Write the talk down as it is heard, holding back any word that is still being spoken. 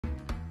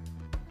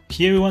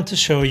Here we want to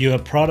show you a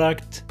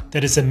product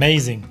that is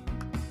amazing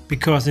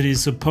because it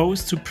is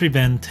supposed to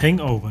prevent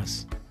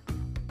hangovers.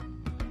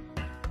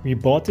 We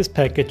bought this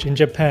package in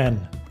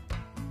Japan.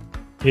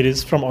 It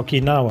is from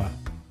Okinawa.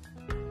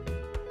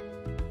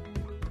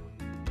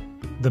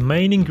 The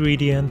main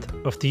ingredient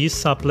of these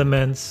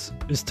supplements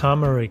is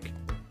turmeric.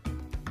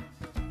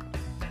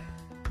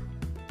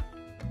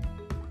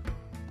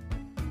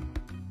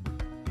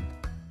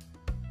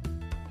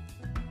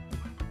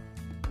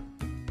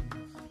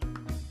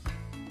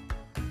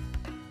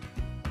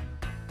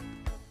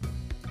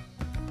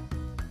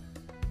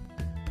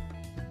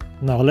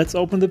 Now let's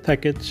open the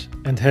package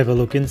and have a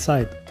look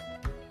inside.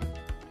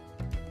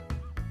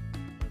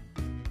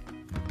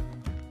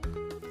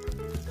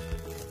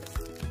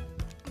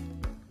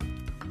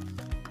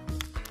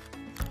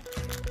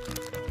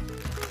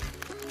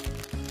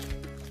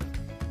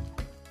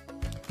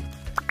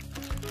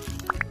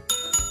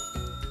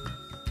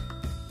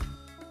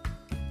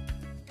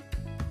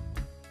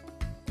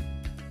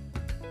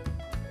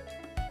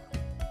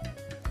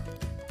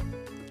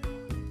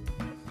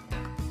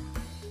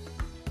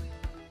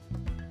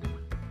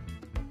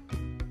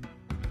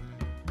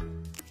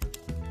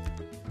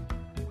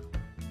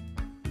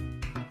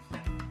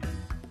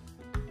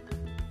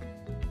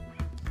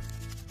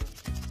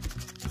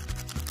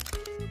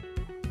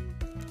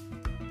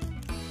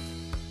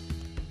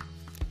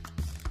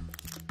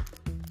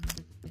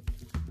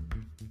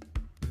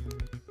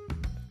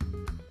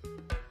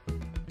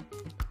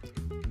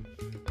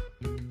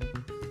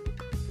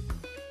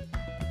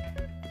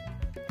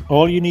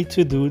 All you need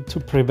to do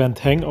to prevent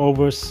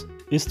hangovers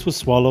is to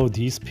swallow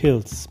these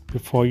pills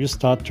before you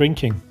start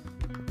drinking.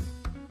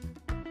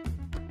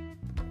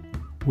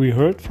 We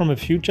heard from a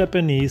few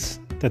Japanese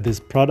that this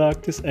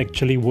product is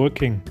actually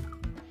working.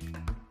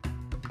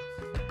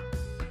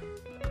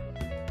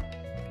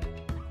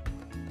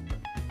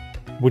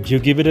 Would you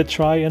give it a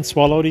try and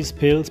swallow these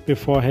pills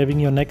before having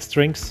your next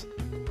drinks?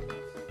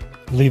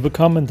 Leave a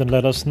comment and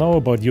let us know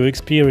about your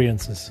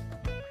experiences.